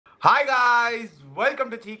Hi guys, welcome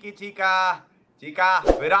to Cheeka.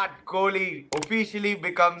 Virat Kohli officially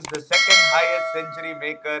becomes the second highest century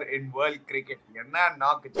maker in world cricket. என்ன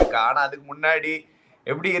நாக்கு Cheeka. ஆனா அதுக்கு முன்னாடி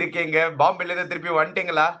எப்படி இருக்கீங்க? பாம்பேல இருந்து திருப்பி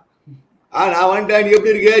வந்துட்டீங்களா? நான் வந்துட்டேன். நீ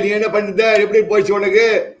எப்படி இருக்க? நீ என்ன பண்ணிட்ட? எப்படி போயிச்சு உனக்கு?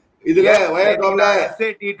 இதுல வயக்காம்ல SA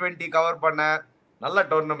T20 கவர் பண்ண நல்ல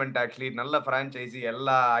டோர்னமெண்ட் ஆக்சுவலி நல்ல பிரான்ச்சைசி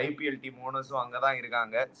எல்லா IPL டீம் ஓனர்ஸும் அங்கதான்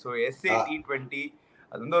இருக்காங்க. ஸோ SA T20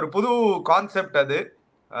 அது வந்து ஒரு புது கான்செப்ட். அது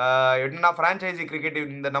என்னன்னா பிரான்ச்சைசி கிரிக்கெட்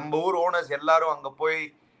இந்த நம்ம ஊர் ஓனர்ஸ் எல்லாரும் அங்க போய்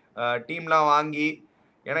டீம்லாம் வாங்கி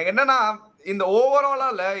எனக்கு என்னன்னா இந்த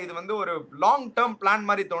ஓவராலால இது வந்து ஒரு லாங் டேர்ம் பிளான்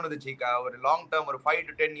மாதிரி தோணுது Cheeka. ஒரு லாங் டேர்ம் ஒரு 5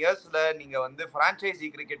 to 10 yearsல நீங்க வந்து franchisee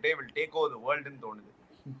கிரிக்கெட்டே will take over the world ன்னு தோணுது.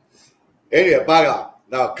 Anyway, பார்க்கலாம்.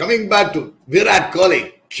 Now coming back to Virat Kohli.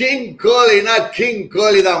 King Kohliனா King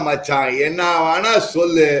Kohli தான் மச்சான். என்ன வேணா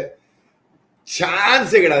சொல்லு,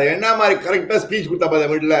 சான்ஸே கிடையாது. என்ன மாதிரி கரெக்டா ஸ்பீச் கொடுத்தா பாரு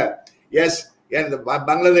middle. S, the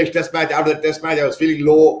Bangladesh test match, after the test match I was feeling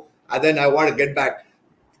low and then I want to get back.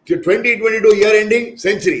 2022 year ending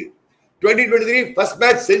century, 2023 first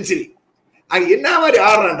match century. அங்க என்ன மாதிரி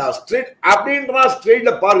ஆடுறான்டா, ஸ்ட்ரெயிட் அப்படின்றா,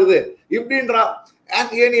 ஸ்ட்ரெயிட்ல பாருக்குது இப்படின்றா.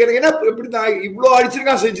 எனக்கு என்ன எப்படி தான் இவ்வளோ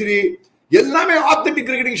அடிச்சிருக்கான் செஞ்சுரி, எல்லாமே ஆத்தென்டிக்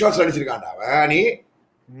கிரிக்கெட்டிங் ஷாட்ஸ் அடிச்சிருக்கான்டா. நீ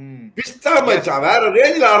பிஸ்தா மச்சான், வேற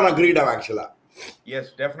ரேஞ்சில் ஆடுறான் கிரிக்கெட் அவன் ஆக்சுவலா.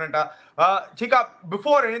 எஸ் டெஃபினட்டா. Cheeka,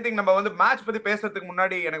 பிஃபோர் எனிதிங் நம்ம வந்து மேட்ச் பத்தி பேசுறதுக்கு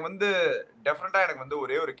முன்னாடி எனக்கு வந்து டெஃபினட்டா எனக்கு வந்து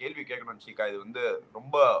ஒரே ஒரு கேள்வி கேட்கணும் Cheeka. இது வந்து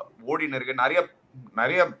ரொம்ப ஓடின்னு இருக்கு,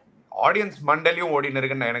 நிறைய ஆடியன்ஸ் மண்டலையும் ஓடின்னு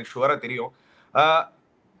இருக்குன்னு எனக்கு ஷுவரா தெரியும்.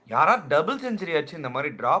 யாரா டபுள் செஞ்சுரி ஆச்சு இந்த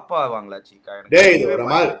மாதிரி டிராப் ஆவாங்களா Cheeka?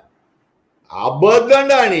 எனக்கு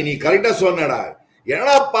அபத்தண்டா. நீ கரெக்டா சொன்னடா.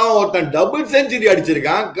 என்னப்பா ஒருத்தன் டபுள் செஞ்சுரி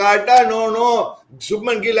அடிச்சிருக்கான், கரெக்டா no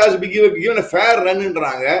Shubman Gill has given a fair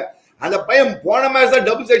run-ன்றாங்க. அந்த பையன் போன மேட்ச் தான்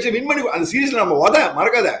டபுள் செஞ்சுரி வின் பண்ணி அந்த சீரீஸ்ல நம்ம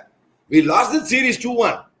மறக்காத. we lost the series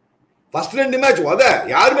 2-1. First ரெண்டு மேட்ச்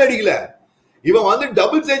யாருமே அடிக்கல. இவன் வந்து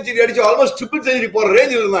டபுள் செஞ்சுரி அடிச்சு ஆல்மோஸ்ட் ட்ரிபிள் செஞ்சுரி போற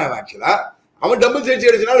ரேஞ்சில் இருந்தான் ஆக்சுவலா. அவன் double century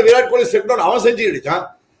அடிச்சனால Virat Kohli set down, அவன் செஞ்சுரி அடிச்சான்.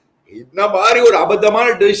 இந்த மாதிரி ஒரு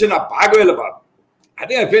அபத்தமான டிசிஷன் நான் பார்க்கவே இல்லை. I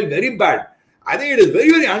think I feel very bad. I think it is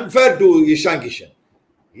very very unfair to Ishan Kishan.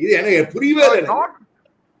 இது எனக்கு புரியவே இல்லை.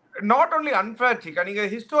 நாட் ஒன்லி அன்ஃபேர் Cheeka, நீங்க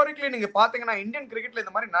ஹிஸ்டாரிக்கலி நீங்க பாத்தீங்கன்னா இந்தியன் கிரிக்கெட்ல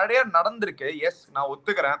இந்த மாதிரி நிறைய நடந்திருக்கு. எஸ், நான்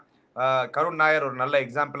ஒத்துக்கிறேன். கருண் நாயர் ஒரு நல்ல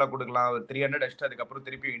எக்ஸாம்பிளா கொடுக்கலாம். 300 அடிச்சுட்டு அதுக்கப்புறம்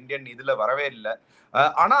திருப்பி இந்தியன் இதுல வரவே இல்லை.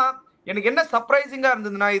 ஆனா எனக்கு என்ன சர்ப்ரைசிங்கா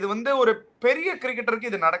இருந்ததுன்னா, இது வந்து ஒரு பெரிய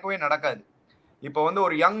கிரிக்கெட்டருக்கு இது நடக்கவே நடக்காது. இப்போ வந்து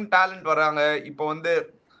ஒரு யங் டேலண்ட் வராங்க. இப்போ வந்து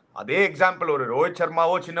அதே எக்ஸாம்பிள் ஒரு ரோஹித்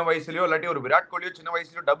சர்மாவோ சின்ன வயசுலயோ இல்லாட்டி ஒரு விராட் கோலியோ சின்ன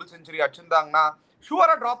வயசுலயோ டபுள் செஞ்சுரி அடிச்சிருந்தாங்கன்னா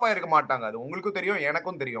ஷுவரா டிராப் ஆயிருக்க மாட்டாங்க. அது உங்களுக்கும் தெரியும்,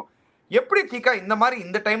 எனக்கும் தெரியும். எப்படி Cheeka இந்த மாதிரி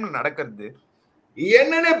இந்த டைம்ல நடக்கிறது?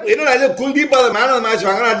 என்னன்னா Kuldeep man of the match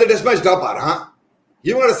வாங்குறான், அடுத்த டெஸ்ட் மேட்ச் டாப் ஆறான்.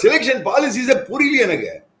 இவங்களோட செலக்ஷன் பாலிசிஸே புரியல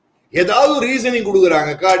எனக்கு. ஏதாவது ரீசனிங் கொடுக்குறாங்க,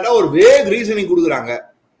 கரெக்டா ஒரு வேக் ரீசனிங் கொடுக்குறாங்க.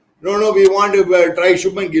 No we want to try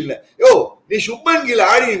Shubman Gill. நீ சுப்மன் கில்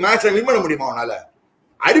ஆடி மேட்சை வின் பண்ண முடியுமா? அவனால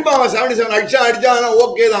அடிப்பான். அவன் 77 அடிச்சான்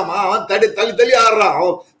ஓகே தான்மா. அவன் தள்ளி ஆடுறான்.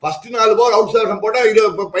 அவன் ஃபர்ஸ்ட் 4 பால் அவுட் சைட் போட்டா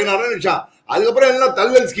 16 அடிச்சான். அதுக்கப்புறம் எல்லாம்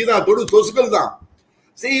தல்வெல்ஸ்கி தான், தொசுக்கள் தான்.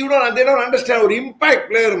 See, you don't understand. ஒரு இம்பாக்ட்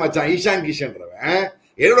பிளேயர் மச்சான் ஈஷான் கிஷன்றவன்.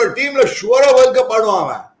 என்னோட டீம்ல ஷுவரா வேர்ல்ட் கப்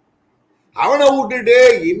ஆடுவான். அவனை விட்டுட்டு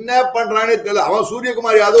என்ன பண்றானே தெரியல. அவன்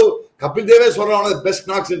சூரியகுமார் யாதவ், கபில் தேவே சொல்றான் பெஸ்ட்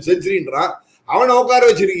நாக்ஸ் இன் செஞ்சுரின்றான். அவனை உட்கார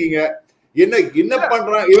வச்சிருக்கீங்க. என்ன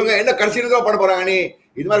பண்றான் இவங்க? என்ன கடைசியில தான் பண்ண போறாங்க? நீ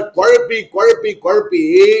இது மாதிரி குழப்பி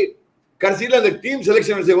கடைசியில அந்த டீம்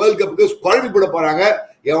செலக்ஷன் வேர்ல்ட் கப்புக்கு குழப்பி போட போறாங்க.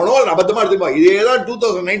 எவனோ அபத்தமா எடுத்துப்பா. இதேதான்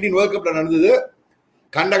 2019 வேர்ல்ட் கப்ல நடந்தது.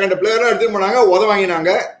 கண்ட பிளேயரா எடுத்து போனாங்க,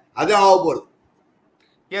 வாங்கினாங்க. அது ஆக போகுது.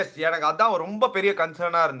 எஸ், எனக்கு அதான் ரொம்ப பெரிய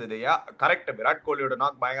கன்சர்னா இருந்தது. கரெக்ட், விராட் கோலியோட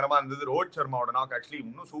நாக் பயங்கரமா இருந்தது. ரோஹித் சர்மாவோட நாக் ஆக்சுவலி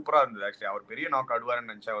இன்னும் சூப்பரா இருந்தது. ஆக்சுவலி அவர் பெரிய நாக்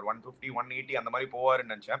ஆடுவாருன்னு நினைச்சேன். ஒரு 150 180 அந்த மாதிரி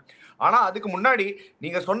போவாருன்னு நினைச்சேன். ஆனா அதுக்கு முன்னாடி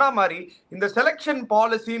நீங்க சொன்ன மாதிரி இந்த செலக்ஷன்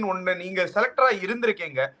பாலிசின்னு ஒண்ணு, நீங்க செலக்டரா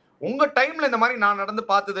இருந்திருக்கீங்க. உங்க டைம்ல இந்த மாதிரி நான் நடந்து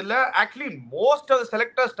பார்த்தது இல்ல. ஆக்சுவலி மோஸ்ட் ஆஃப்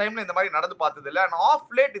செலக்டர்ஸ் டைம்ல இந்த மாதிரி நடந்து பார்த்தது இல்ல. அண்ட்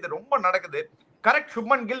ஆஃப் லேட் இது ரொம்ப நடக்குது. கரெக்ட்,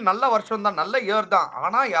 சுப்மன் கில் நல்ல வருஷம் தான், நல்ல இயர் தான்.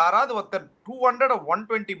 ஆனா யாராவது ஒருத்தர் 200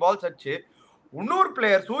 120 பால்ஸ் அடிச்சு, இன்னொரு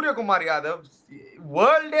பிளேயர் சூரியகுமார் யாதவ்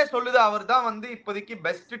வேர்ல்டே சொல்லுது அவர் தான் வந்து இப்போதைக்கு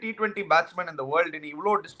பெஸ்ட் T20 பேட்ஸ்மேன் இந்த வேர்ல்டு.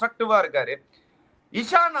 இவ்வளவு டிஸ்ட்ரக்டிவா இருக்காரு.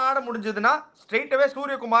 இஷான் ஆட முடிஞ்சதுன்னா ஸ்ட்ரெயிட்டாவே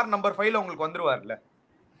சூரியகுமார் நம்பர் 5ல உங்களுக்கு வந்துருவார்ல.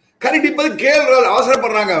 கரெக்ட். இப்ப கேஎல்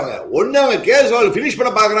அவசரப்படுறாங்க. அவங்க கேஎல் ஃபினிஷ்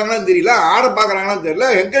பண்ண பாக்குறாங்கன்னு தெரியல, ஆட பாக்குறாங்கன்னு தெரியல,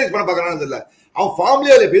 என்கரேஜ் பண்ண பாக்குறாங்கன்னு தெரியல. அவன்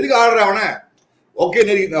ஃபார்ம்லயே இல்லை. எதுக்கு ஆடுறான் அவனை? ஓகே,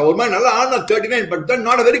 ஒரு மாதிரி நல்லா ஆனா 39, but that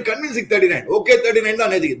not very convincing 39. Okay 39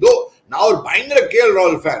 தான் நேதிக்கு. நான் ஒரு பயங்கர கேஎல்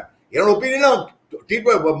ராகுல் ஃபேன். என்னோட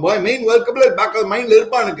ஒப்பீனியன் மெயின் வேர்ல்ட் கப்ல பேக் ஆஃப் மைண்ட்ல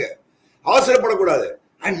இருப்பானுக்கு. அவசரப்படக்கூடாது.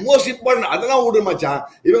 அண்ட் மோஸ்ட் இம்பார்ட்டன்ட் அதெல்லாம் விடு மச்சான்.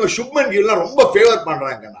 இவங்க சுப்மன் கில்லாம் ரொம்ப ஃபேவர்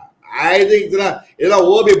பண்றாங்க. ஐ திங்க் இதெல்லாம்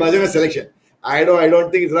OP பஜன selection. I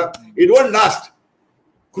don't think it won't last.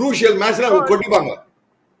 Crucial match la கொட்டிப்பாங்க.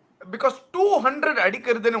 Because 200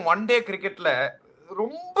 அடிக்கிறதுன்னு one day கிரிக்கெட்ல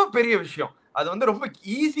ரொம்ப பெரிய விஷயம். அது வந்து ரொம்ப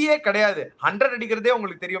ஈஸியே கிடையாது. 100 அடிக்கிறதே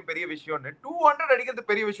உங்களுக்கு தெரியும் பெரிய விஷயம்னு. 200 அடிக்கிறது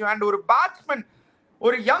பெரிய விஷயம். அண்ட் ஒரு பேட்ஸ்மேன்,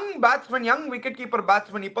 ஒரு young batsman, young wicket keeper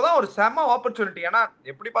batsman இப்பதான் ஒரு செம ஆப்பர்ச்சுனிட்டி. ஏன்னா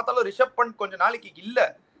எப்படி பார்த்தாலும் ரிஷப் பண்ட் கொஞ்ச நாளைக்கு இல்ல.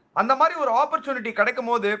 அந்த மாதிரி ஒரு ஆப்பர்ச்சுனிட்டி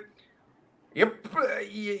கிடைக்கும் போது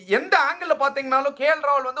எந்த ஆங்கிள் பாத்தீங்கன்னாலும் கேஎல்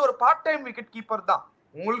ராகுல் வந்து ஒரு பார்ட் டைம் விக்கெட் கீப்பர் தான்.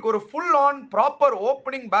 உங்களுக்கு ஒரு full on proper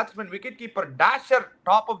opening batsman, wicket keeper, டேஷர்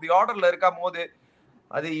top of the ஆர்டர்ல இருக்கும் போது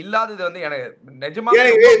அது இல்லாதது வந்து எனக்கு நிஜமா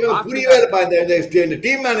புரியவே இல்லப்பா. இந்த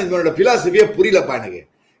டீம் மேனேஜ்மெண்டோட பிலாசபியே புரியலப்பா எனக்கு.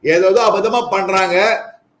 ஏதோ அபத்தமா பண்றாங்க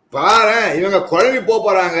பாரு. இவங்க குழம்பி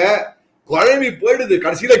போறாங்க, குழம்பி போயிடுது.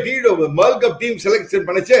 கடைசியில வேர்ல்ட் கப் டீம் செலக்ஷன்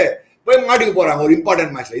பண்ணிச்சு போய் மாட்டிக்க போறாங்க ஒரு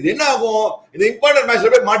இம்பார்ட்டன்ட் மேட்ச்ல. இது என்ன ஆகும்? இந்த இம்பார்ட்டன்ட்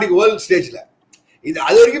மேட்ச்ல போய் மாட்டிக்க வேர்ல்ட் ஸ்டேஜ்ல. இது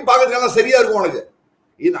அது வரைக்கும் பாக்கிறதுக்காக சரியா இருக்கும் உனக்கு.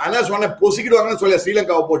 இது அதான் சொன்ன பொசிக்கிடுவாங்கன்னு சொல்ல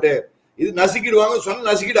ஸ்ரீலங்காவை போட்டு, இது நசுக்கிடுவாங்க சொன்ன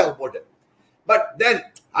நசுக்கிட்டாங்க போட்டு. But then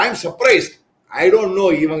I am surprised. I don't know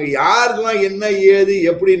இவங்க யாருக்குலாம் என்ன ஏது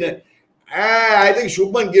எப்படின்னு. I think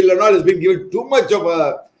Shubman Gill and all has been given too much of a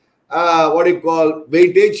what you call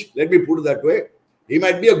weightage. Let me put it that way. He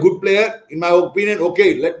might be a good player in my opinion. Okay,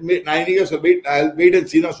 let me 9 years of wait. I'll wait and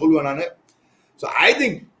see na solluva nanu. So I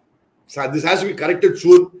think this has to be corrected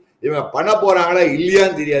soon. இவங்க பண்ண போறாங்களா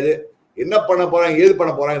இல்லையான்னு தெரியாது. என்ன பண்ண போறாங்க ஏது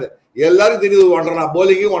பண்ண போறாங்க எல்லாரும் தெரியுது. ஒன்றரை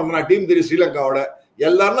bowling ஒன்றரை டீம் தெரியும் ஸ்ரீலங்காவோட.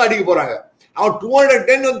 எல்லாரும் அடிக்க போறாங்க. அவன்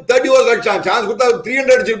 210 30 ஓவர் அடிச்சான். சான்ஸ் கொடுத்தா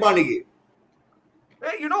 300 அடிச்சிருப்பான் இன்னைக்கு.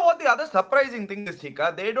 You know what the other surprising thing is, Cheeka?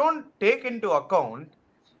 They don't take into account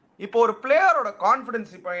இப்போ ஒரு பிளேயரோட கான்ஃபிடன்ஸ்.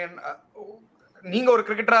 இப்போ நீங்க ஒரு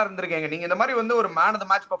கிரிக்கெட்டரா இருந்திருக்கீங்க, நீங்க இந்த மாதிரி வந்து ஒரு மேன் ஆஃப் த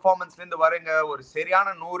மேட்ச் பெர்ஃபார்மன்ஸ்ல இருந்து வரீங்க, ஒரு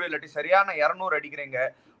சரியான 100 இல்லாட்டி சரியான 200 அடிக்கிறீங்க,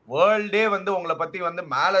 வேர்ல்டே வந்து உங்களை பத்தி வந்து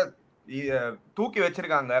மேல தூக்கி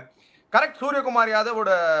வச்சிருக்காங்க. Correct, Suryakumar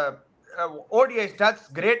யாதவோட ODI stats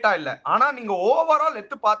Greta இல்ல. ஆனா நீங்க ஓவரால்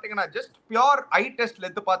எடுத்து பாத்தீங்கன்னா, ஜஸ்ட் பியூர் ஐ டெஸ்ட்ல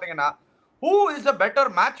எடுத்து பாத்தீங்கன்னா, who is a better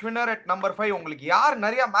match winner at number 5? உங்களுக்கு யார்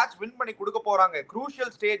நிறைய மேட்ச் வின் பண்ணி கொடுக்க போறாங்க,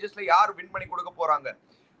 குரூஷியல் ஸ்டேஜஸ்ல யார் வின் பண்ணி கொடுக்க போறாங்க,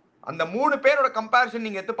 அந்த 3 பேரோட கம்பேரிசன்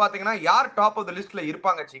நீங்க எடுத்து பாத்தீங்கன்னா யார் டாப் ஆஃப் தி லிஸ்ட்ல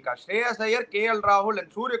இருப்பாங்க சீக்கா? ஸ்ரேயஸ் ஐயர், கேஎல் ராகுல்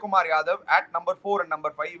and Suryakumar Yadav at number 4 and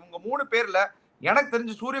number 5. இவங்க 3 பேர்ல எனக்கு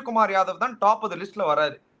தெரிஞ்சு சூரியகுமார் யாதவ் தான் டாப் ஆஃப் தி லிஸ்ட்ல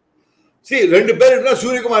வராரு. சரி, 2 பேர் இருக்கா,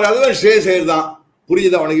 சூரியகுமார் யாதவ் ஸ்ரேயஸ் ஐயர் தான்.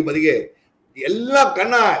 புரியுதா உனக்கு? இப்போதைக்கு எல்லாம்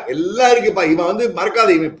கண்ணா எல்லாம் இருக்குப்பா. இவன் வந்து மறக்காத,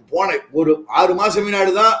 இவன் போன ஒரு 6 மாசம்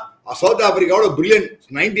முன்னாடி தான் சவுத் ஆப்பிரிக்காவோட பிரில்லியன்ட்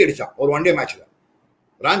 90 அடிச்சான் ஒரு ஒன் டே மேட்ச்ல.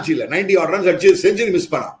 ராஞ்சில 90 odd runs அடிச்சு செஞ்சுரி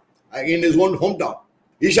மிஸ் பண்ணான் in his own home town.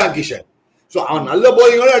 Ishaan Kishan. So அவன் நல்ல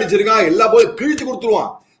போலிங்கோட அடிச்சிருக்கான், எல்லா போலிங் கிழிச்சு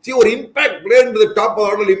கொடுத்துருவான். சரி, ஒரு impact player top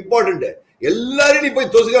order important. எல்லாரும் நீ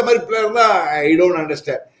போய் தொசுக்கிற மாதிரி பிளேயர் தான். I don't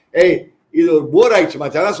understand. ஏய், இது ஒரு போர் ஆயிடுச்சு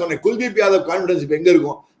மச்சான். அதான் சொன்னேன், குல்தீப் யாதவ் கான்ஃபிடன்ஸ் இப்போ எங்க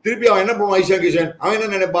இருக்கும்? திருப்பி அவன் என்ன பண்ணுவான்? ஈஷான் கிஷன் அவன் என்ன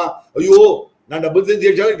நினைப்பான்? ஐயோ, நான் 75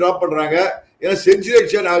 அடிச்சாலும் டிராப் பண்றாங்க, ஏன்னா செஞ்சுரி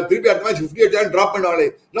அடிச்சா நான் திருப்பி அடுத்த மேட்ச் 50 அடிச்சாலும் டிராப் பண்ணுவாங்களே.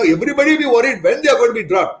 No, everybody B worried when they are going to be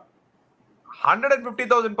dropped.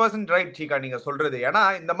 150,000% right சீக்கா நீங்க சொல்றது. ஏன்னா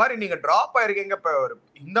இந்த மாதிரி நீங்க டிராப் ஆயிருக்கீங்க. இப்ப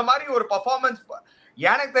இந்த மாதிரி ஒரு பர்ஃபார்மன்ஸ்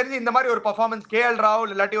எனக்கு தெரிஞ்சு இந்த மாதிரி ஒரு பர்ஃபார்மன்ஸ் கேஎல்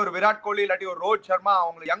ராகுல் இல்லாட்டி ஒரு விராட் கோலி இல்லாட்டி ஒரு ரோஹித் சர்மா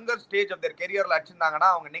அவங்க யங்கர் ஸ்டேஜ் ஆஃப் தேர் கெரியர்ல அடிச்சிருந்தாங்கன்னா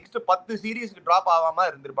அவங்க நெக்ஸ்ட் 10 சீரீஸ்க்கு டிராப் ஆகாம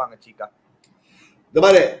இருந்திருப்பாங்க சீக்கா. இந்த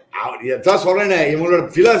மாதிரி எதான் சொல்றேன், இவங்களோட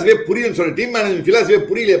பிலாசபியே புரியுன்னு சொல்றேன். Team management பிலாசபியே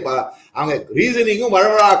புரியலையப்பா. அவங்க ரீசனிங்கும்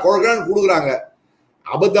வழவழா கொடுக்குறான்னு கொடுக்குறாங்க.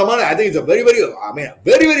 அபத்தமான, I think it's a very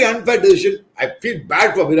very unfair decision. I feel bad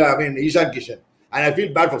for Ishan Kishan and I feel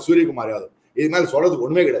bad for Suryakumar Yadav. இது மேல சொல்றதுக்கு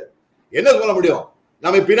ஒண்ணுமே கிடையாது. என்ன சொல்ல முடியும்?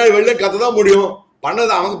 நம்ம பின்னாடி வெளில கத்ததான் முடியும்.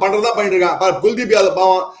 பண்ணது அவங்க பண்றதா பண்ணிட்டு இருக்கான். குல்தீப் யாதவ்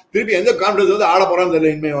பாவம் திருப்பி எந்த கான்ஃபிடன்ஸ் வந்து ஆட போறான்னு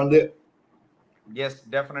தெரியல இனிமே வந்து. Yes,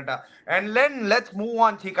 definitely. And then let's move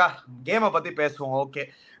on, Cheeka. Game பத்தி பேசுவோம். ஓகே,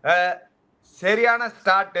 சரியான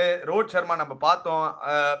ஸ்டார்ட். ரோஹித் சர்மா நம்ம பார்த்தோம்,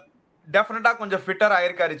 டெஃபினட்டா கொஞ்சம் ஃபிட்டர்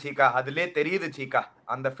ஆயிருக்காரு சீக்கா. அதுலயே தெரியுது சீக்கா,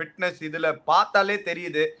 அந்த ஃபிட்னஸ் இதுல பார்த்தாலே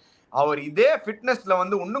தெரியுது. அவர் இதே ஃபிட்னஸ்ல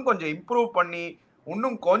வந்து இன்னும் கொஞ்சம் இம்ப்ரூவ் பண்ணி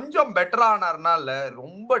இன்னும் கொஞ்சம் பெட்டர் ஆனார்னால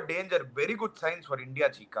ரொம்ப danger. Very good science for India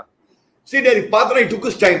சீக்கா. See, they பார்த்தா took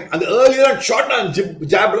his time. அந்த earlier shot and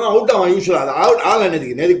jab தான் அவுட் ஆகும் யூசுவலா. அது அவுட் ஆகல.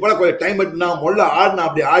 நேதிக்கு போல கொஞ்சம் டைம் எடுத்துனா மொல்ல ஆடினா,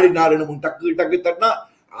 அப்படி ஆடினா 2-3 டக்கு டக்கு தட்டினா,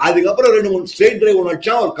 அதுக்கப்புறம் 2-3 ஸ்ட்ரெயிட் டிரைவ் ஒன்று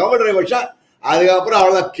வச்சா, ஒரு கவர் டிரைவ் வச்சா, அதுக்கப்புறம்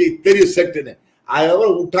அவ்வளோதான் தெரியும் செட்டுன்னு.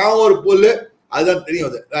 அதுக்கப்புறம் விட்டாவும் ஒரு புல்லு, அதுதான் தெரியும்.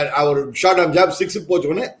 அது ஒரு ஷார்ட் ஆஃப் ஜாப் 6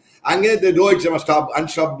 போச்சோன்னு அங்கேயே ரோஹித் சர்மா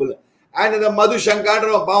அன்ஸ்டாப்பபிள். அண்ட் இந்த மது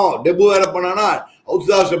சங்கான்ற பாவம் டெபு வேற பண்ணானா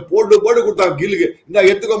அவுட் போட்டு கொடுத்தாங்க கில்லுக்கு. இந்த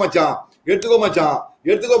எடுத்துக்கோ மச்சான்,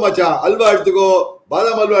 அல்வா எடுத்துக்கோ,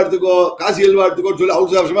 பாதாம் அல்வா எடுத்துக்கோ, காசி அல்வா எடுத்துக்கோ சொல்லி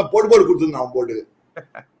அவுட் போட்டு கொடுத்துருந்தான் அவன் போட்டு.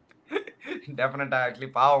 டெஃபினட்டா ஆக்சுவலி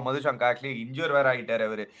பாவம் மதுஷங்கா ஆக்சுவலி இன்ஜூர் வேற ஆயிட்டாரு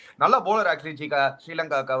அவரு. நல்ல போலர் ஆக்சுவலி சீக்கா.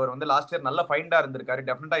 ஸ்ரீலங்காக்கு அவர் வந்து லாஸ்ட் இயர் நல்ல ஃபைண்டா இருந்திருக்காரு.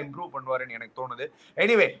 டெஃபினட்டா இம்ப்ரூவ் பண்ணுவாருன்னு எனக்கு தோணுது.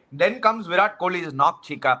 Anyway then comes Virat Kohli is knock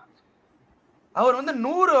சீக்கா. அவர் வந்து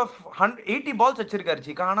 180 பால்ஸ் வச்சிருக்காரு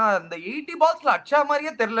சீக்கா. ஆனா அந்த 80 பால்ஸ்ல அச்சா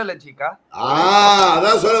மாதிரியே தெரியல சீக்கா.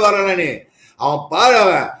 அதான் சொல்ல வரேன் நானு. அவன் பாரு,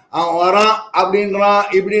 அவன் வரான் அப்படின்றான்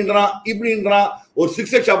இப்படின்றான் ஒரு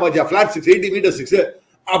 6 அடிச்சா பாத்தியா, பிளாட் 6 80 மீட்டர் 6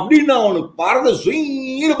 அப்படின்னு அவனுக்கு பறந்து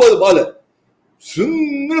சுயின்னு போகுது, பால்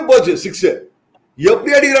சுயின்னு போச்சு 6.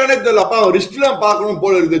 எப்படி அடிக்கிறானே தெரியல. அப்பா அவன் ரிஸ்ட் எல்லாம் பார்க்கணும்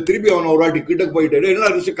போல இருக்கு. திருப்பி அவன் ஒரு வாட்டி கிட்ட போயிட்டு என்ன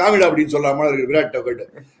ரிஸ்ட் காமிடா அப்படின்னு சொல்லாம விராட் கேட்டு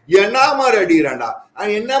என்ன மாதிரி அடிக்கிறான்டா,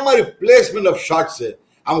 என்ன மாதிரி பிளேஸ்மெண்ட் ஆஃப் ஷாட்ஸ்.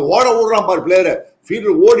 அவன் ஓட விடுறான் பாரு பிளேயரை,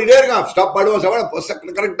 ஃபீல்டர் ஓடிட்டே இருக்கான், ஸ்டாப்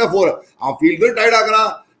ஆடுவான் கரெக்டா போற, அவன் ஃபீல்டர் டயர்ட்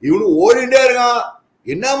ஆகுறான், இவனு ஓடிட்டே இருக்கான்.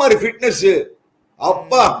 என்ன மாதிரி ஃபிட்னஸ்.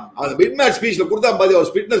 அப்பா அந்த மிட் மேட்ச் ஸ்பீச்ல கொடுத்தான் பாதி,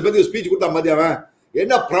 அவர் ஃபிட்னஸ் பத்தி ஸ்பீச் கொடுத்தான் பாதி, அவன்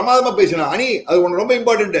என்ன பிரமாதமா பேசினான். அனி அது ஒன்று ரொம்ப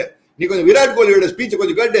இம்பார்ட்டன்ட். நீ கொஞ்சம் விராட் கோலியோட ஸ்பீச்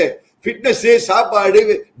கொஞ்சம் கேட்டு ஃபிட்னஸ் சாப்பாடு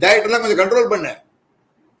டயட் எல்லாம் கொஞ்சம் கண்ட்ரோல் பண்ண.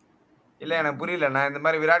 இல்ல எனக்கு புரியல. நான் இந்த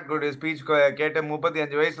மாதிரி விராட் கோலி ஸ்பீச் கேட்டு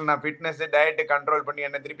 35 வயசுல நான் ஃபிட்னஸ் டயட் கண்ட்ரோல் பண்ணி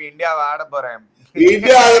என்ன திருப்பி இந்தியாவை ஆட போறேன்.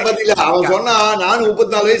 இந்தியா அதை பத்தி இல்ல, அவன் சொன்னா நானும்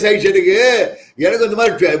 34 வயசு ஆயிடுச்சு எனக்கு இந்த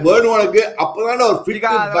மாதிரி வேணும் உனக்கு, அப்பதான் ஒரு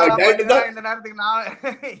இந்த நேரத்துக்கு நான்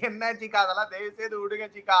என்ன சீக்கா அதெல்லாம் தயவு செய்து விடுங்க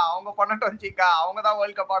சீக்கா. அவங்க பண்ணட்டும் சீக்கா, அவங்க தான்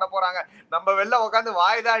வேர்ல்ட் கப் ஆட போறாங்க. நம்ம வெளில உட்காந்து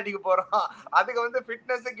வாய் தான் அடிக்க போறோம். அதுக்கு வந்து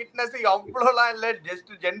ஃபிட்னஸ் கிட்னஸ் அவ்வளோலாம் இல்ல,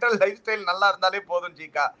 ஜஸ்ட் ஜென்ரல் லைஃப் ஸ்டைல் நல்லா இருந்தாலே போதும்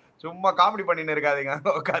சீக்கா. சும்மா காமெடி பண்ணிட்டு இருக்காதீங்க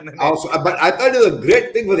உட்கார்ந்து. But I thought it was a great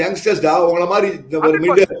thing for the youngsters டா. அவங்கள மாதிரி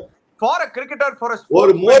for a cricketer, for a sport,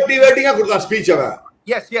 ஒரு மோட்டிவேட்டிங்கா கொடுத்த ஸ்பீச் அவன்.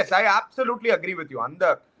 Yes, I absolutely agree with you. அந்த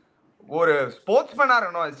ஒரு ஸ்போர்ட்ஸ்மேனா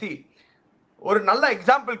இருக்கணும். see ஒரு நல்ல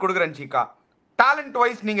எக்ஸாம்பிள் கொடுக்குறேன் சீக்கா. டாலண்ட்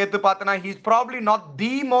வைஸ் நீங்க எடுத்து பார்த்தனா he is probably not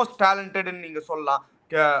the most talented ன்னு நீங்க சொல்லலாம்.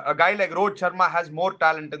 a guy like Rohit Sharma has more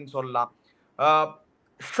talent ன்னு சொல்லலாம்.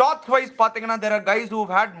 shots wise பாத்தீங்கன்னா there are guys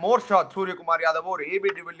who've had more shots, Surya Kumar Yadav or AB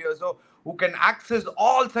de Villiers who can access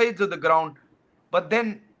all sides of the ground. But then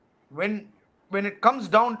when it comes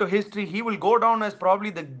down to history, he will go down as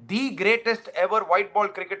probably the greatest ever white ball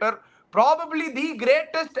cricketer, probably the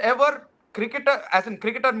greatest ever cricketer, as in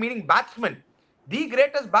cricketer meaning batsman, the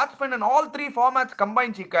greatest batsman in all three formats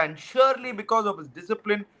combined Cheeka, and surely because of his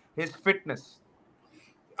discipline, his fitness.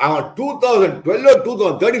 அவன் 2012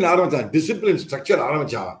 2013 ஆரம்பிச்சான், discipline structure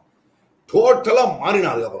ஆரம்பிச்சான், டோட்டலா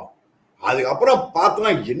மாறினான். அதுக்கப்புறம்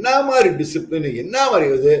பார்த்தோம்னா என்ன மாதிரி discipline, என்ன மாதிரி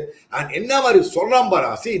இது அண்ட் என்ன மாதிரி சொல்றான் பாரு.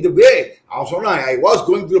 see the way அவன் சொன்னான், I was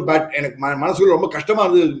going through bad, எனக்கு மனசுக்குள்ள ரொம்ப கஷ்டமா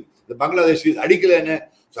இருந்தது இந்த Bangladesh அடிக்கலன்னு.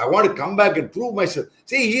 so I want to come back and prove myself.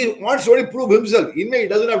 see he wants to only prove himself. he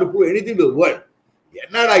doesn't have to prove anything to the world.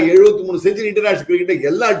 என்னடா 73 century international cricket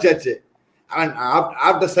எல்லாம் அடிச்சாச்சு. and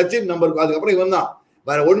after Sachin நம்பருக்கு அதுக்கப்புறம் இவன் தான்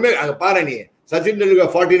வேற ஒண்ணுமே. அங்க பாரு நீ Sachin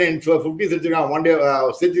Tendulkar 49 50 செஞ்சிருக்கான், one day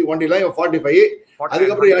century, one டேல 45.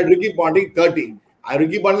 அதுக்கப்புறம் ரிக்கி பாண்டிங் 30.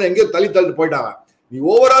 ரிக்கி பாண்டிங் எங்கேயோ தள்ளி போயிட்டாங்க. நீ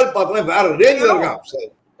ஓவரால் பார்த்தா வேற ரேஞ்சில இருக்கான்.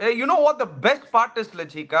 You know what the best part is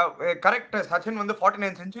Cheeka? Correct, Sachin வந்து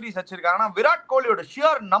 49 centuries வச்சிருக்காங்க. ஆனா விராட் கோலியோட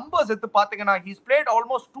sheer numbers எடுத்து பாத்தீங்கன்னா he's played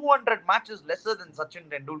almost 200 matches lesser than Sachin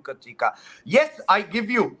Tendulkar Cheeka. Yes, I give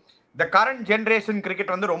you the current generation cricket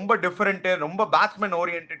வந்து ரொம்ப different, ரொம்ப batsman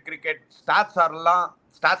oriented cricket. stats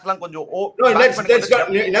எல்லாம் கொஞ்சம் no, let's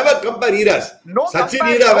never compare eras. No, Sachin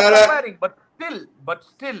era வேற, but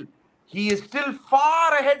still he is still far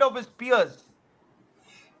ahead of his peers.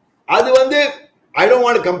 அது வந்து I don't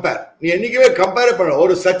want to compare. நீ என்னைக்குமே கம்பேர் பண்ண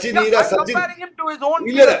ஒரு சச்சின் ஈரா, சச்சின்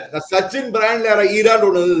இல்ல சச்சின் பிராண்ட் லேரா ஈரான்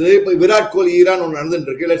ஒன்று இருந்தது, இப்ப விராட் கோலி ஈரான் ஒன்று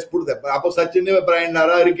நடந்துட்டு இருக்கு. Let's put that. அப்போ Sachin brand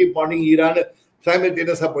லேரா, Ricky Ponting Iran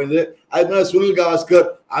சைமல்டேனியஸா போயிருந்தது. அதுக்கு மேல சுனில் கவாஸ்கர்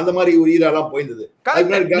அந்த மாதிரி ஒரு ஈராலாம் போயிருந்தது.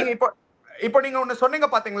 இப்போ நீங்க ஒண்ணு சொன்னீங்க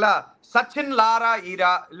பாத்தீங்களா, சச்சின் லாரா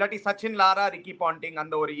ஈரா, இல்லாட்டி சச்சின் லாரா ரிக்கி பாண்டிங்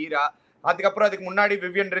அந்த ஒரு ஈரா, அதுக்கப்புறம் அதுக்கு முன்னாடி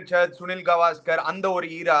விவியன் ரிச்சர்ட், சுனில் கவாஸ்கர் அந்த ஒரு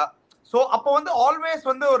ஈரா. சோ அப்போ வந்து ஆல்வேஸ்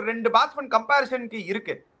வந்து ஒரு ரெண்டு பேட்ஸ்மேன் கம்பேரிசனுக்கு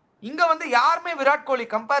இருக்கு. இங்க வந்து யாருமே விராட் கோலி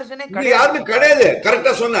கம்பேரிசனே கிடையாது, யாருமே கிடையாது.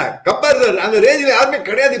 கரெக்டா சொன்ன கம்பேரிசன் அந்த ரேஞ்சில யாருமே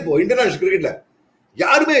கிடையாது. இப்போ இன்டர்நேஷனல் கிரிக்கெட்ல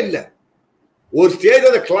யாருமே இல்ல. ஒரு ஸ்டேஜ்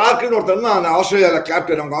அந்த கிளார்க்னு ஒருத்தர் தான், அந்த ஆஸ்திரேலியால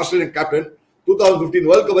கேப்டன், அவங்க ஆஸ்திரேலியன் கேப்டன்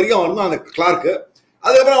 2015 வேர்ல்ட் கப் வரைக்கும் அவன் தான் அந்த கிளார்க்.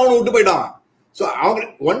 அதுக்கப்புறம் அவனை விட்டு போயிட்டான். So அவங்க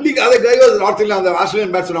ஒன்லி அதே guy was நார்த்ல அந்த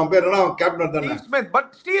ஆஸ்திரேலியன் பேட்ஸ்மேன், அவன் பேர் என்ன, அவன் கேப்டன் தானே Steve Smith.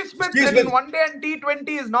 But Steve Smith in one day and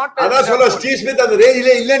T20 is not. அதான் சொல்ற ஸ்டீவ் ஸ்மித் அந்த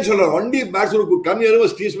ரேஞ்சிலே இல்லன்னு சொல்றான். ஒன்லி பேட்ஸ்மேன் கம்மி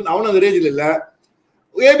இருக்கும் ஸ்டீவ் ஸ்மித், அவன் அந்த ரேஞ்சில இல்ல.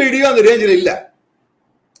 ஏபிடியும் அந்த ரேஞ்சில இல்ல.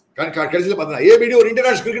 கடைசில பார்த்தா ஏபிடி ஒரு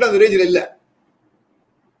இன்டர்நேஷனல் கிரிக்கெட் அந்த ரேஞ்சில இல்ல.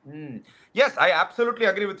 Yes, I absolutely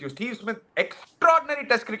agree with you. Steve Smith, extraordinary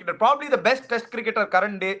test cricketer, probably the best test cricketer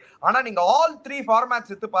current day. ஆனா நீங்க all three formats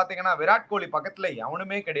எடுத்து பாத்தீங்கன்னா விராட் கோலி பக்கத்துல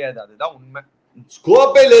எவனுமே கிடையாது. அதுதான் உண்மை.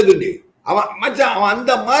 ஸ்கோப்பே இல்லையா அவன் மச்சான் அவன்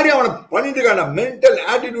அந்த மாதிரி அவனை பண்ணிட்டு இருக்கான்டா, மென்டல்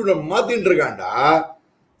ஆட்டிடியூட மாத்திட்டு இருக்கான்டா.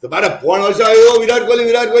 பாரு போன வருஷம் ஐயோ விராட்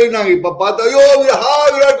கோலி நாங்க இப்ப பார்த்தோம் ஐயோ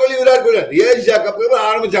விராட் கோலி ஏசியா கப்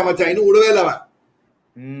ஆரம்பிச்சா மச்சான், இன்னும் விடவே இல்லை அவன்.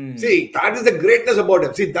 See, that is the greatness about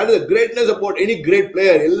him. See, that is the greatness about any great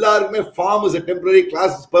player. எல்லாருக்குமே form is a temporary,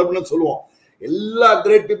 class is permanent சொல்லுவோம். எல்லா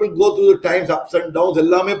great people go through the times, ups and downs,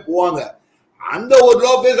 எல்லாமே போவாங்க. அந்த ஒரு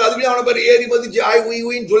low base அதுக்கு அவனை பேர் ஏறி மதிச்சு ஆய்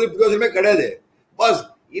உயின்னு சொல்லி பிரயோஜனமே கிடையாது. பாஸ்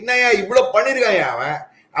என்னையா இவ்வளவு பண்ணிருக்கான்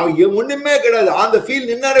அவன் ஒண்ணுமே கிடையாது. அந்த ஃபீல்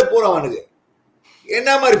நின்னாரே போறான். அவனுக்கு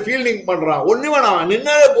என்ன மாதிரி ஃபீல்டிங் பண்றான் ஒண்ணு வேணாம்,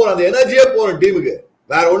 நின்னாரே போறான். அந்த எனர்ஜியே போறான் டீமுக்கு,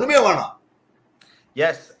 வேற ஒண்ணுமே வேணாம்.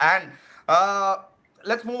 Yes and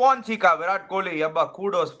let's move on. Cheeka, Virat Kohli, yabba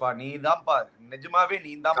kudos pa, nee daanpa nijamaave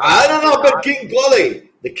nee daanpa. I don't know about King Kohli.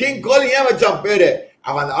 The King Kohli ஏன் வச்சான் பேரு?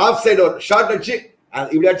 அவன் ஆஃப் சைடு ஒரு ஷாட் அடிச்சு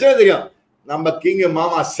இப்படி அடிச்சா தெரியும் நம்ம கிங்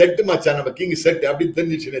மாமா செட் மச்சான், நம்ம கிங் செட் அப்படி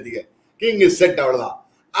தெரிஞ்சிச்சு நேத்திக்கு. கிங் செட் அவ்வளவுதான்.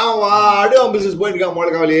 அவன் அவன் பிசினஸ் போயிட்டு இருக்கான்,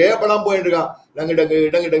 முழக்காவிலேயே படம் போயிட்டு இருக்கான். டங்கு டங்கு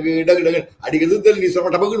டங்கு டங்கு டங்கு டங்கு அடிக்கிறது தெரியும். நீ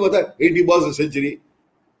சொன்ன டபக்குன்னு பார்த்தா 80 balls செஞ்சுரி.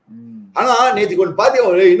 ஆனா நேத்திக்கு ஒன்று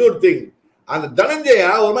பாத்தியா இன்னொரு திங், அந்த தனஞ்சய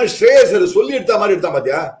ஒரு மாதிரி ஸ்ரேயஸர் சொல்லி எடுத்த மாதிரி எடுத்தான்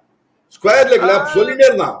பாத்தியா, ஸ்கொயர் லெக்ல சொல்லிட்டே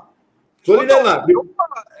இருந்தான்.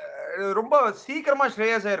 ரொம்ப சீக்கிரமா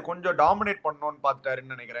ஸ்ரேயஸ் ஐயர் கொஞ்சம் டாமினேட் பண்ணணும்னு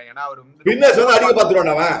பார்த்துட்டாருன்னு நினைக்கிறேன். ஏன்னா அவர் ஸ்பின்னர்ஸ் வந்து அடிக்க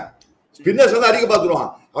பாத்துருவான்.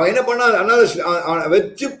 அவன் என்ன பண்ணா அவனை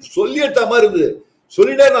வச்சு சொல்லி எடுத்த மாதிரி இருந்தது.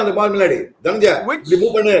 சொல்லிட்டே இருந்தான் அந்த பால் முன்னாடி தனஞ்சய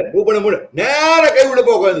மூவ் பண்ணு நேர கை விட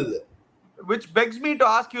போக இருந்தது. Which begs me to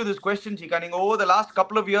ask you this question, Cheeka. நீங்க over the last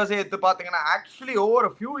couple of years எடுத்து பாத்தீங்கன்னா, actually over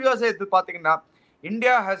a few years எடுத்து பாத்தீங்கன்னா,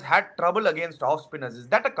 India has had trouble against off spinners. Is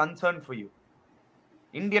that a concern for you?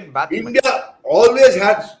 Indian batsmen. India always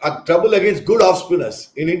had a trouble against good off spinners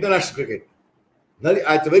in international cricket.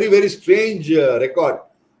 It's a very very strange record.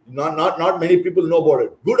 Not many people know about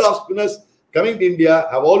it. Good off spinners coming to India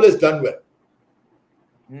have always done well.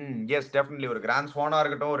 Yes, definitely. ஒரு grand ஸ்வானா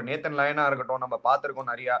இருக்கட்டும், ஒரு Nathan லயனா இருக்கட்டும், நம்ம பாத்துறோம்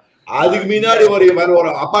நிறைய. அதுக்கு முன்னாடி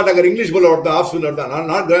ஒரு அப்பாட்டகர் English பால் ஒருத்தன் ஆஃப் ஸ்பின்னர் தான்,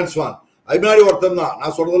 நாட் கிராண்ட் ஸ்வான். அது முன்னாடி ஒருத்தன் தான்,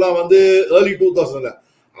 நான் சொல்றதெல்லாம் வந்து early 2000ல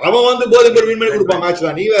அவன் வந்து போலிங் பேர் வின் பண்ணி கொடுப்பான்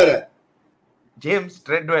மேட்ச்ல. நீ வேற ஜேம்ஸ்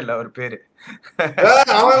ட்ரெட்வெல் அவர் பேரு.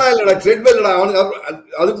 அவனா இல்லடா, ட்ரெட்வெல் இல்லடா.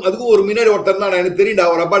 அவனுக்கு அதுக்கு ஒரு முன்னாடி ஒருத்தன் தான், எனக்கு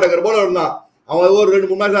தெரியும்டா. ஒரு அப்பாட்டகர் போல இருந்தான். அவன் ஒரு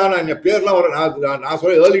 2-3 மேட்ச் ஆனா பேர்லாம் வர நான்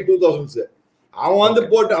சொல்ல early 2000s. அவன் வந்து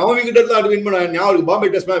போட்டு அவன் விக்கெட் தான் வின் பண்ணான். ஞாபகம் பாம்பே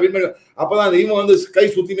டெஸ்ட் மேட்ச் வின் பண்ண. அப்பதான் இவன் வந்து கை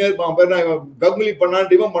சுத்தினே இருப்பான். பேர் கக்மிலி பண்ணான்,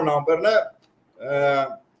 இவன் பண்ணான். அவன் பேர்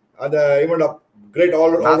அந்த இவன் கிரேட்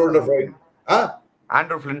ஆல்ரவுண்டர்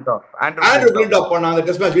ஆண்ட்ரூ ஃபிளின்டாஃப் பண்ணான் அந்த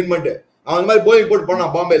டெஸ்ட் மேட்ச் வின் பண்ணிட்டு. அவன் அந்த மாதிரி போலிங் போட்டு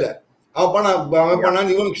பண்ணான் பாம்பேல. அவன்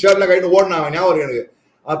பண்ணான் இவனுக்கு ஷேர்ல கைட்டு ஓடினான். அவன் ஞாபகம் எனக்கு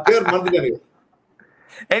அவன் பேர் மறந்துட்டு எனக்கு.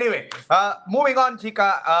 Anyway, moving on, Cheeka.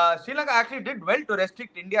 Sri Lanka actually did well to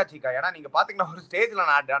restrict India, Cheeka. ஏன்னா நீங்க பாத்தீங்கன்னா ஒரு ஸ்டேஜ்ல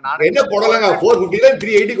நான் என்ன போடலாங்க 450 ல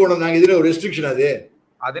 380 கொண்டு வந்தாங்க. இதுல ஒரு ரெஸ்ட்ரிக்ஷன்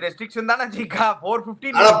அது ரெஸ்ட்ரிக்ஷன் தானே Cheeka.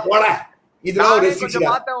 450 அட போட இதெல்லாம் ஒரு ரெஸ்ட்ரிக்ஷன்.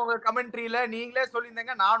 பாத்த உங்க கமெண்ட்ரியில நீங்களே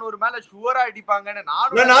சொல்லிருந்தீங்க 400 மேல ஷூரா அடிப்பாங்கன்னு.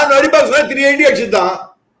 நான் அடிப்பாங்க 380 அடிச்சுதான்.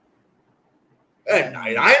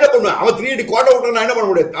 நான் என்ன பண்ணுவேன், அவன் 380 கோட்டை விட்டு நான் என்ன பண்ண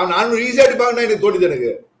முடியாது. அவன் 400 ஈஸியா அடிப்பாங்கன்னு எனக்கு தோணுது.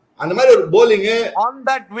 எனக்கு அந்த மாதிரி ஒரு bowling on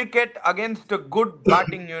that wicket against a good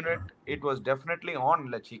batting unit, it was definitely on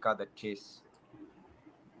La Cheeka, that chase.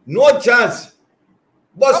 No chance.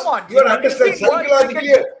 Boss, you understand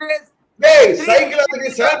psychologically. Hey,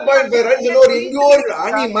 psychologically 7.5 runs and over indoor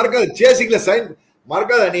ani markada chasing la sign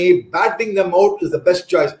markada ani batting them out is the best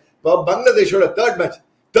choice. But Bangladesh oda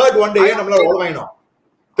third one day நம்மள ஓடவாயினோம்.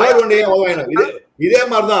 third one day ஓடவாயினோம். இதே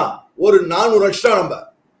மாதிரி தான் ஒரு 400 அடிச்சா நம்ம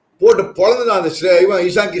போட்டு பொழந்துதான் அந்த இவன்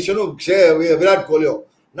ஈஷான் கிஷனும் விராட் கோலியும்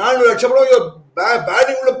 400 அடிச்சப்பறம்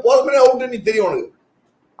பேட்டிங் உள்ள போஸ்ட் பண்ணி அவுட் நீ தெரியும் உனக்கு.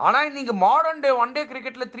 ஆனா நீங்க மாடர்ன் டே ஒன் டே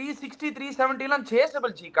கிரிக்கெட்ல 360 370 எல்லாம்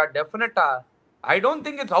சேசபிள் Cheeka, டெஃபினட்டா. I don't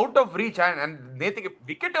think it's out of reach. and நேத்துக்கு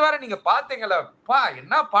விக்கெட் வேற நீங்க பாத்தீங்களா, பா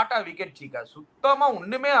என்ன பாட்டா விக்கெட் Cheeka, சுத்தமா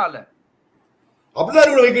ஒண்ணுமே ஆல. அப்படிதான்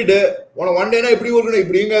இருக்கு விக்கெட். உன ஒன் டேனா இப்படி இருக்கணும்,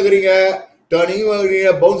 இப்படி கேக்குறீங்க டர்னிங்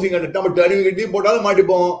வாங்குறீங்க, பவுன்சிங் அண்ட் நம்ம டர்னிங் விக்கெட் போட்டாலும்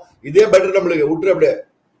மாட்டிப்போம். இதே பெட்டர் நம்மளுக்கு விட்டுற அப்படியே.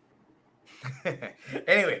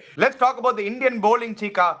 Anyway, let's talk about the Indian bowling,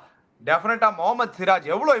 Cheeka. Definitely Mohammad Siraj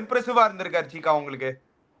எவ்வளவு இம்ப்ரெசிவா இருந்திருக்காரு Cheeka உங்களுக்கு.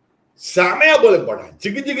 செமையா bowling போட்டான்.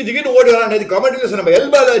 ஜிகி ஜிகி ஜிகின்னு ஓடி வரான். நேத்து கமெண்ட்ரில நம்ம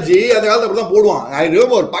எல்பாலாஜி அந்த காலத்துல அப்படி தான் போடுவான். ஐ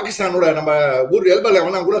ரிமெம்பர் பாகிஸ்தானோட நம்ம ஊர் எல்பால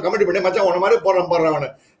அவன் கூட கமெண்ட் பண்ணி மச்சான் உன மாதிரி போடுறான் அவன்.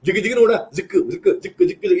 ஜிகி ஜிகின்னு ஓட ஜிக்கு ஜிக்கு ஜிக்கு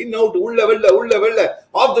ஜிக்கு இன் அவுட் உள்ள வெள்ள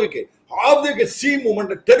of the wicket C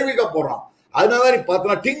movement டெரிவிக்கா போடுறான். அதனால நீ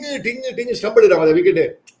பார்த்தா டிங்கு டிங்கு டிங்கு ஸ்டம்ப் அடிறான் அந்த விக்கெட்.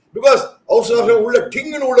 பிகாஸ் ஹவுஸ் ஆஃப் உள்ள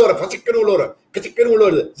டிங்குன்னு உள்ள வர பசிக்கன்னு உள்ள வர கச்சிக்கன்னு உள்ள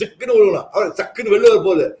வருது ஜிக்குன்னு உள்ள அவர் சக்குன்னு வெளில வர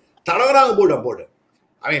போகுது தடவராங்க போட்டு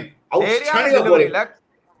ஐ மீன் அவுட்ஸ்டாண்டிங்கா போறீங்க.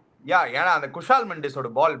 யா ஏனா அந்த குஷால் மெண்டிஸோட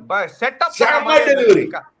பால் செட் அப் டெலிவரி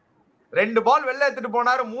 2 பால் வெளில எடுத்துட்டு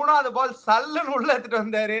போனாரு, 3வது பால் சல்லுன்னு உள்ள எடுத்துட்டு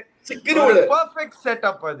வந்தாரு. பெர்ஃபெக்ட்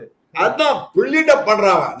செட்டப் அது. அதான் பிரில்லியண்டா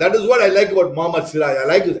பண்றான். That is what I like about Mohammad Siraj. I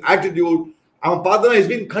like his attitude. அவன் பார்த்தா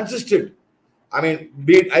he's been consistent. I mean,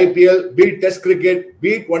 beat IPL, beat Test cricket,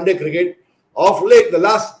 beat One Day cricket. Of late, the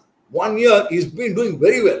last 1 year, he's been doing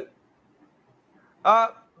very well.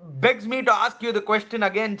 Begs me to ask you the question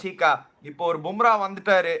again, Cheeka. இப்போ ஒரு பும்ரா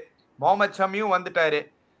வந்துட்டாரு, முகமது ஷமியும் வந்துட்டாரு,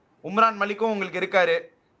 உம்ரான் மலிக்கும் உங்களுக்கு இருக்காரு.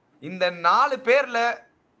 இந்த 4 பேர்ல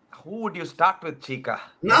who would you start with, Cheeka?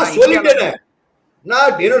 நான் சொல்லிட்டேனே,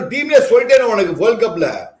 நான் என்னோட டீம்ல சொல்லிட்டேனே உனக்கு. வேர்ல்ட் கப்ல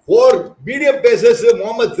 4 medium pacers,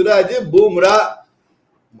 Mohammed Siraj, Bumrah,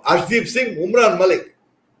 Arshdeep Singh, Umran Malik.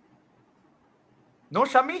 No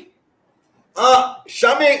Shami?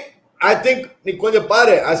 Shami I think நீ கொஞ்சம்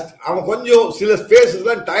பாரு, அவன் கொஞ்சம் சில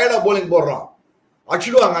ஃபேஸ்லாம் டயர்டா bowling போடுறான்,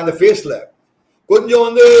 அடிச்சிடுவாங்க அந்த ஃபேஸ்ல. கொஞ்சம்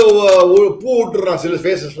வந்து பூ விட்டுறான் சில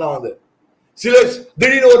ஃபேஸஸ்லாம் வந்து. சில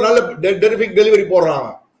திடீர்னு ஒரு நல்ல டெரிஃபிக் டெலிவரி போடுறான்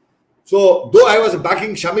அவன். So though I was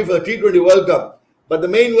backing Shami for the T20 World Cup, but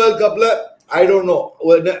the main World Cupல I don't know,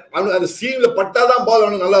 அந்த சீம்ல பட்டாதான் பால்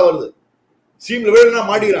அவனுக்கு நல்லா வருது, சீம்ல வேணும்னா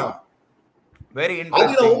மாட்டிக்கிறான். Very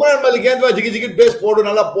interesting. அதுல உமரன் மலிக் ஏன் ஜிகி ஜிகி பேஸ் போடு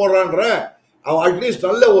நல்லா போடுறான்ற, அவன் அட்லீஸ்ட்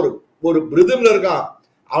நல்ல ஒரு ரிதம்ல இருக்கான்.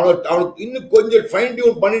 அவனுக்கு இன்னும் கொஞ்சம் ஃபைன்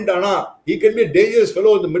டியூன் பண்ணிட்டானா he can be a dangerous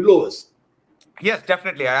fellow in the middle overs. Yes,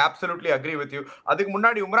 definitely. I absolutely agree with you. அதுக்கு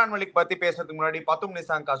முன்னாடி உம்ரான் மலிக் பத்தி பேசுறதுக்கு முன்னாடி பத்தும்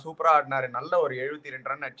நிசாங்கா சூப்பரா ஆடினாரு. நல்ல ஒரு 72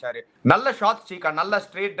 ரன் அடிச்சாரு. நல்ல ஷாட் சீக்கா, நல்ல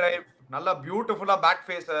ஸ்ட்ரெயிட் டிரைவ், நல்ல பியூட்டிஃபுல்லா back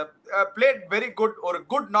face, played very good. ஒரு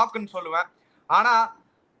குட் நாக்னு சொல்லுவேன். ஆனா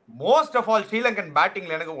மோஸ்ட் ஆஃப் ஆல் ஸ்ரீலங்கன்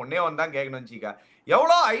பேட்டிங்ல எனக்கு ஒன்னே ஒன்தான் கேட்கணும் சீக்கா.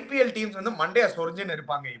 எவ்வளோ ஐபிஎல் டீம்ஸ் வந்து மண்டையா சொரிஞ்சுன்னு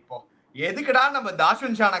இருப்பாங்க. இப்போ எதுக்குடா நம்ம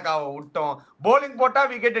தாஷுன் ஷானகாவை விட்டோம்? போலிங் போட்டா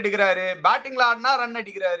விக்கெட் எடுக்கிறாரு, பேட்டிங்ல ஆடினா ரன்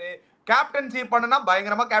அடிக்கிறாரு, கேப்டன்சி பண்ணனா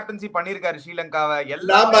பயங்கரமா கேப்டன்சி பண்ணிருக்காரு ஸ்ரீலங்காவை.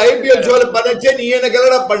 எல்லாம் ஐபிஎல் ஷோல பண்ணச்சே நீ என்ன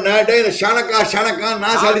கலடா பண்ண டேய்? ஷானகா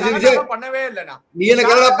நான் சாடிச்சிருச்சே பண்ணவே இல்லனா. நீ என்ன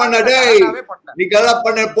கலடா பண்ண டேய்? நீ கலடா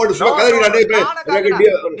பண்ண போடு சும்மா கலரிடா டேய்.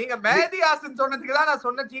 நீங்க மேதி ஹாசன் சொன்னதுக்கு தான் நான்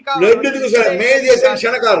சொன்ன சீக்கா. ரெண்டுத்துக்கு சார் மேதி ஹாசன்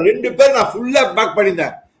ஷானகா 2 பேர் நான் ஃபுல்லா பேக்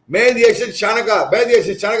பண்ணிட்டேன். மேதி ஹாசன் ஷானகா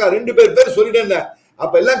 2 பேர் சொல்லிட்டே இருந்தேன்.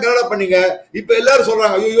 அப்ப எல்லாம் கலடா பண்ணீங்க. இப்ப எல்லாரும்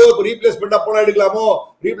சொல்றாங்க ஐயோ இப்ப ரீப்ளேஸ்மெண்டா போனா எடுக்கலாமோ,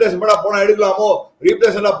 ரீப்ளேஸ்மெண்டா போனா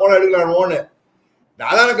எடுக்கலாமோன்னு.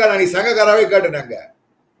 அதானக்கா நீ சங்கக்காராவே கேட்டேன்.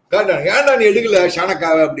 ஏன்டா நீ எடுக்கல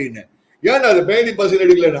ஷானக்காவை அப்படின்னு. ஏன்டா அது 50%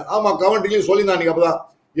 எடுக்கலன்னு. ஆமா கமெண்ட்லயும் சொல்லியிருந்தான் நீங்க. அப்பதான்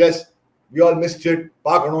S you all mist it,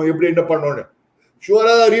 பார்க்கணும் எப்படி என்ன பண்ணணும்னு.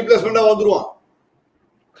 ஷூரா ரீப்ளேஸ்மெண்டா வந்துருவான்.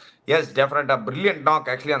 எஸ் டெஃபினட்டா பிரில்லியன்ட் நாக்.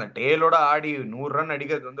 ஆக்சுவலி அந்த டேலோட ஆடி 100 ரன்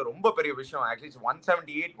அடிக்கிறது வந்து ரொம்ப பெரிய விஷயம். Actually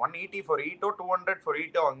 178, 180 for 8, 200 for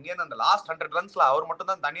 8. அங்கேருந்து அந்த லாஸ்ட் 100 ரன்ஸ்ல அவர் மட்டும்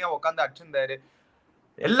தான் தனியா உட்காந்து அடிச்சிருந்தாரு.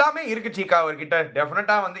 எல்லாமே இருக்கு சீக்கா அவர்கிட்ட.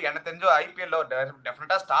 டெஃபினட்டா வந்து எனக்கு தெரிஞ்ச ஐபிஎல்ல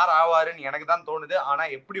டெஃபினட்டா ஸ்டார் ஆவாருன்னு எனக்கு தான் தோணுது. ஆனா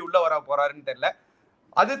எப்படி உள்ள வர போறாருன்னு தெரியல.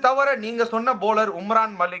 அது தவிர நீங்க சொன்ன போலர்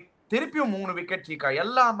உம்ரான் மலிக் திருப்பியும் 3 விக்கெட் சீக்கா.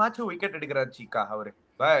 எல்லா மேட்சும் விக்கெட் எடுக்கிறார் சீக்கா. அவரு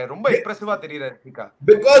ரொம்ப இம்ப்ரெசிவா தெரியுறாரு சீக்கா.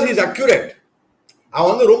 Because he is accurate.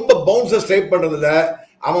 அவன் வந்து ரொம்ப பவுன்சர்ஸ் ட்ரை பண்றது இல்ல.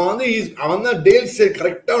 அவன் தான் டேல் ஸ்டேல்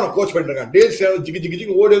கரெக்டா அவனை கோச் பண்ணிட்டு இருக்கான். டேல் ஸ்டேல் ஜிகி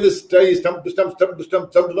ஓடி வந்து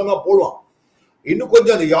ஸ்டம்ப் தான் போடுவான். இன்னும்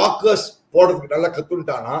கொஞ்சம் அந்த யாக்கர்ஸ் போடுறதுக்கு நல்லா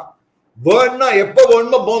கத்துட்டானா, வேணும்னா எப்ப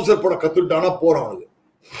வேணுமோ பவுன்சர் போட கத்துட்டானா போறான் அவனுக்கு.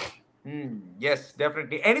 Yes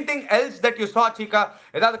definitely. Anything else that you saw சீக்கா?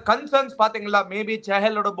 ஏதாவது கன்சர்ன்ஸ் பாத்தீங்களா? மேபி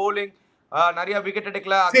செஹலோட bowling நிறைய விக்கெட்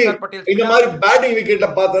எடுக்கல. அக்ஷர் பட்டேல் இந்த மாதிரி பேட்டிங் விக்கெட்ல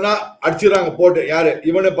பார்த்தனா அடிச்சிராங்க போட்டு. யாரு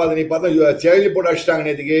இவனை பார்த்து நீ பார்த்தா செஹலி போட்டு அடிச்சிட்டாங்க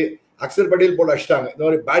நேத்துக்கு, அக்ஷர் பட்டேல் போட்டு அடிச்சிட்டாங்க இந்த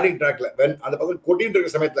மாதிரி பேட்டிங் ட்ராக்ல அந்த பக்கம் கொட்டிட்டு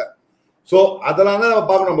இருக்க சமயத்துல. சோ அதெல்லாம் தான் நம்ம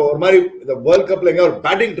பார்க்கணும். நம்ம ஒரு மாதிரி இந்த வேர்ல்ட் கப்ல எங்க ஒரு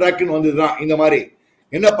பேட்டிங் ட்ராக்னு வந்துதான் இந்த மாதிரி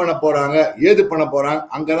என்ன பண்ண போறாங்க, ஏது பண்ண போறாங்க,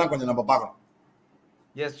 அங்கதான் கொஞ்சம் நம்ம பார்க்கணும்.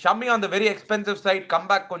 S Shami on the very expensive side.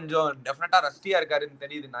 Comeback கொஞ்சம் டெஃபினட்டா ரஸ்டியா இருக்காருன்னு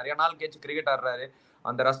தெரியுது. நிறைய நாள் கேச்சு கிரிக்கெட் ஆடுறாரு.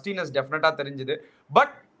 அந்த ரஸ்டினஸ் டெஃபினட்டா தெரிஞ்சுது.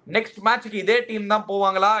 பட் நெக்ஸ்ட் மேட்ச்க்கு இதே டீம் தான்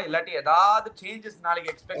போவாங்களா இல்லாட்டி ஏதாவது சேஞ்சஸ் நாளைக்கு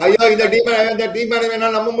எக்ஸ்பெக்ட்? ஐயோ இந்த டீம் வேணா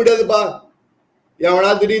நம்ப முடியாதுப்பா.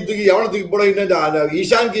 எவனா திடீர் தூக்கி எவனை தூக்கி போட. அந்த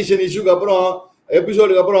ஈஷான் கிஷன் இஷ்யூக்கு அப்புறம்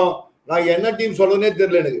எபிசோடுக்கு அப்புறம் நான் என்ன டீம் சொல்றதுனே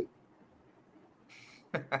தெரியல எனக்கு.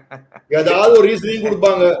 ஏதாவது ஒரு ரீசனிங்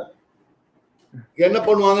கொடுப்பாங்க, என்ன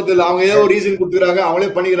பண்ணுவாங்க தெரியல. அவங்க ஏதோ ஒரு ரீசன் கொடுத்துறாங்க, அவங்களே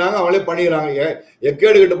பண்ணிக்கிறாங்க.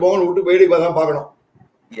 எக்கேடு கிட்ட போகணும் விட்டு போயிட்டு தான் பார்க்கணும்.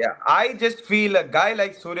 Yeah, I just feel a guy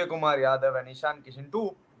like Surya Kumar Yadav and Ishan Kishan, two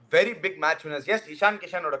very big match winners. Yes, Ishan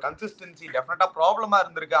Kishan oda consistency definitely problem ah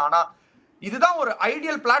irundhirukku. Ana இதுதான் ஒரு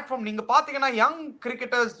ஐடியல் பிளாட்ஃபார்ம். நீங்க பாத்தீங்கன்னா young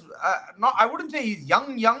cricketers, I wouldn't say he's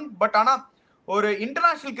young, but ஆனா ஒரு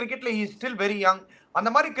international கிரிக்கெட்ல he is still very young. அந்த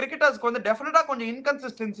மாதிரி கிரிக்கெட்டர்ஸ்க்கு வந்து டெஃபினட்டா கொஞ்சம்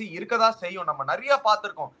இன்கன்சிஸ்டன்சி இருக்கதா செய்யும். நம்ம நிறைய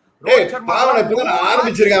பாத்துருக்கோம்.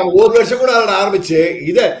 ஆரம்பிச்சிருக்காங்க ஒரு வருஷம் கூட ஆரம்பிச்சு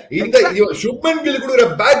இந்த சுப்மன் கில் கொடுக்குற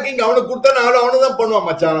பேக்கிங் அவனுக்கு கொடுத்தா அவனதான் பண்ணுவான்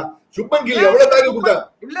மச்சான். சுப்மன் கில் எவ்வளவு பேக்கிங் கொடுத்தா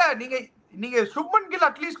இல்ல நீங்க நீங்க சுப்மன் கில்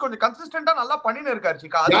அட்லீஸ்ட் கொஞ்சம் கன்சிஸ்டன்டா நல்லா பண்ணின்னு இருக்காரு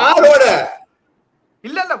சீக்கா. யாரோட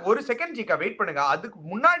இல்ல ஒரு செகண்ட் சீக்கா வெயிட் பண்ணுங்க. அதுக்கு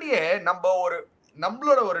முன்னாடியே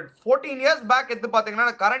நம்மளோட ஒரு 14 இயர்ஸ் பேக் எடுத்து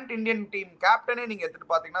பாத்தீங்கன்னா கரண்ட் இந்தியன் டீம் கேப்டனே நீங்க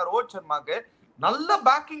எடுத்துட்டு பாத்தீங்கன்னா ரோஹித் சர்மாக்கு நல்ல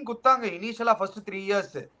பேக்கிங் குத்தாங்க இனிஷியலா ஃபர்ஸ்ட் 3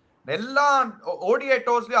 இயர்ஸ். எல்லா ஓடிஐ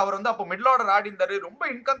டோர்ஸ்லயும் அவர் அப்போ மிடில் ஆர்டர் ஆடி இருந்தாரு. ரொம்ப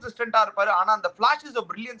இன்கன்சிஸ்டன்டா இருப்பாரு. ஆனா அந்த பிளாஷஸ் ஆஃப்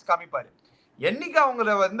பிரில்லியன்ஸ் காமிப்பாரு. என்னைக்கு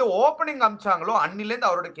அவங்கள ஓப்பனிங் அமிச்சாங்களோ அன்னிலேருந்து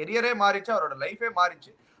அவரோட கெரியரே மாறிச்சு, அவரோட லைஃபே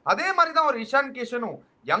மாறிச்சு. அதே மாதிரி தான் ஒரு இஷான் கிஷனும்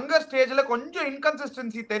யங்கர் ஸ்டேஜ்ல கொஞ்சம்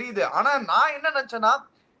இன்கன்சிஸ்டன்சி தெரியுது. ஆனா நான் என்ன நினைச்சேன்னா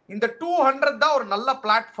இந்த 200 தான் ஒரு நல்ல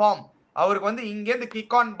பிளாட்ஃபார்ம் அவருக்கு இங்கேருந்து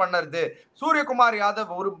கிக் ஆன் பண்ணுறது. சூரியகுமார்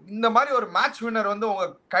யாதவ் இந்த மாதிரி ஒரு மேட்ச் வின்னர் உங்க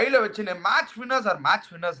கையில வச்சுன்னு match winners R match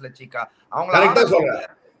winners லச்சிகா அவங்க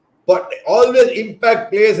but always impact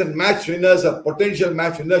players and match winners or potential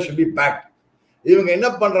match winners should be backed. இவங்க என்ன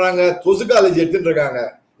பண்றாங்க தொசுகாலஜி எடுத்துட்டு இருக்காங்க.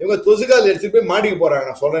 இவங்க தொசுகால் எடுத்துட்டு போய் மாட்டிக்க போறாங்க.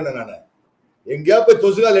 நான் சொல்றேன் நானு எங்கயா போய்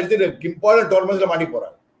தொசுகால் எடுத்துட்டு இம்பார்ட்டன்ட் டோர்னமெண்ட்ஸ்ல மாட்டிக்க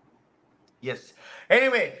போறாங்க. Yes.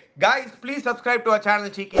 Anyway, guys, please subscribe to our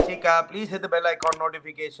channel Cheeka. Please hit the bell icon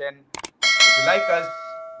notification. If you like us,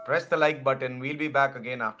 press the like button. We'll be back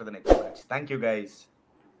again after the next match. Thank you, guys.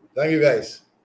 Thank you, guys.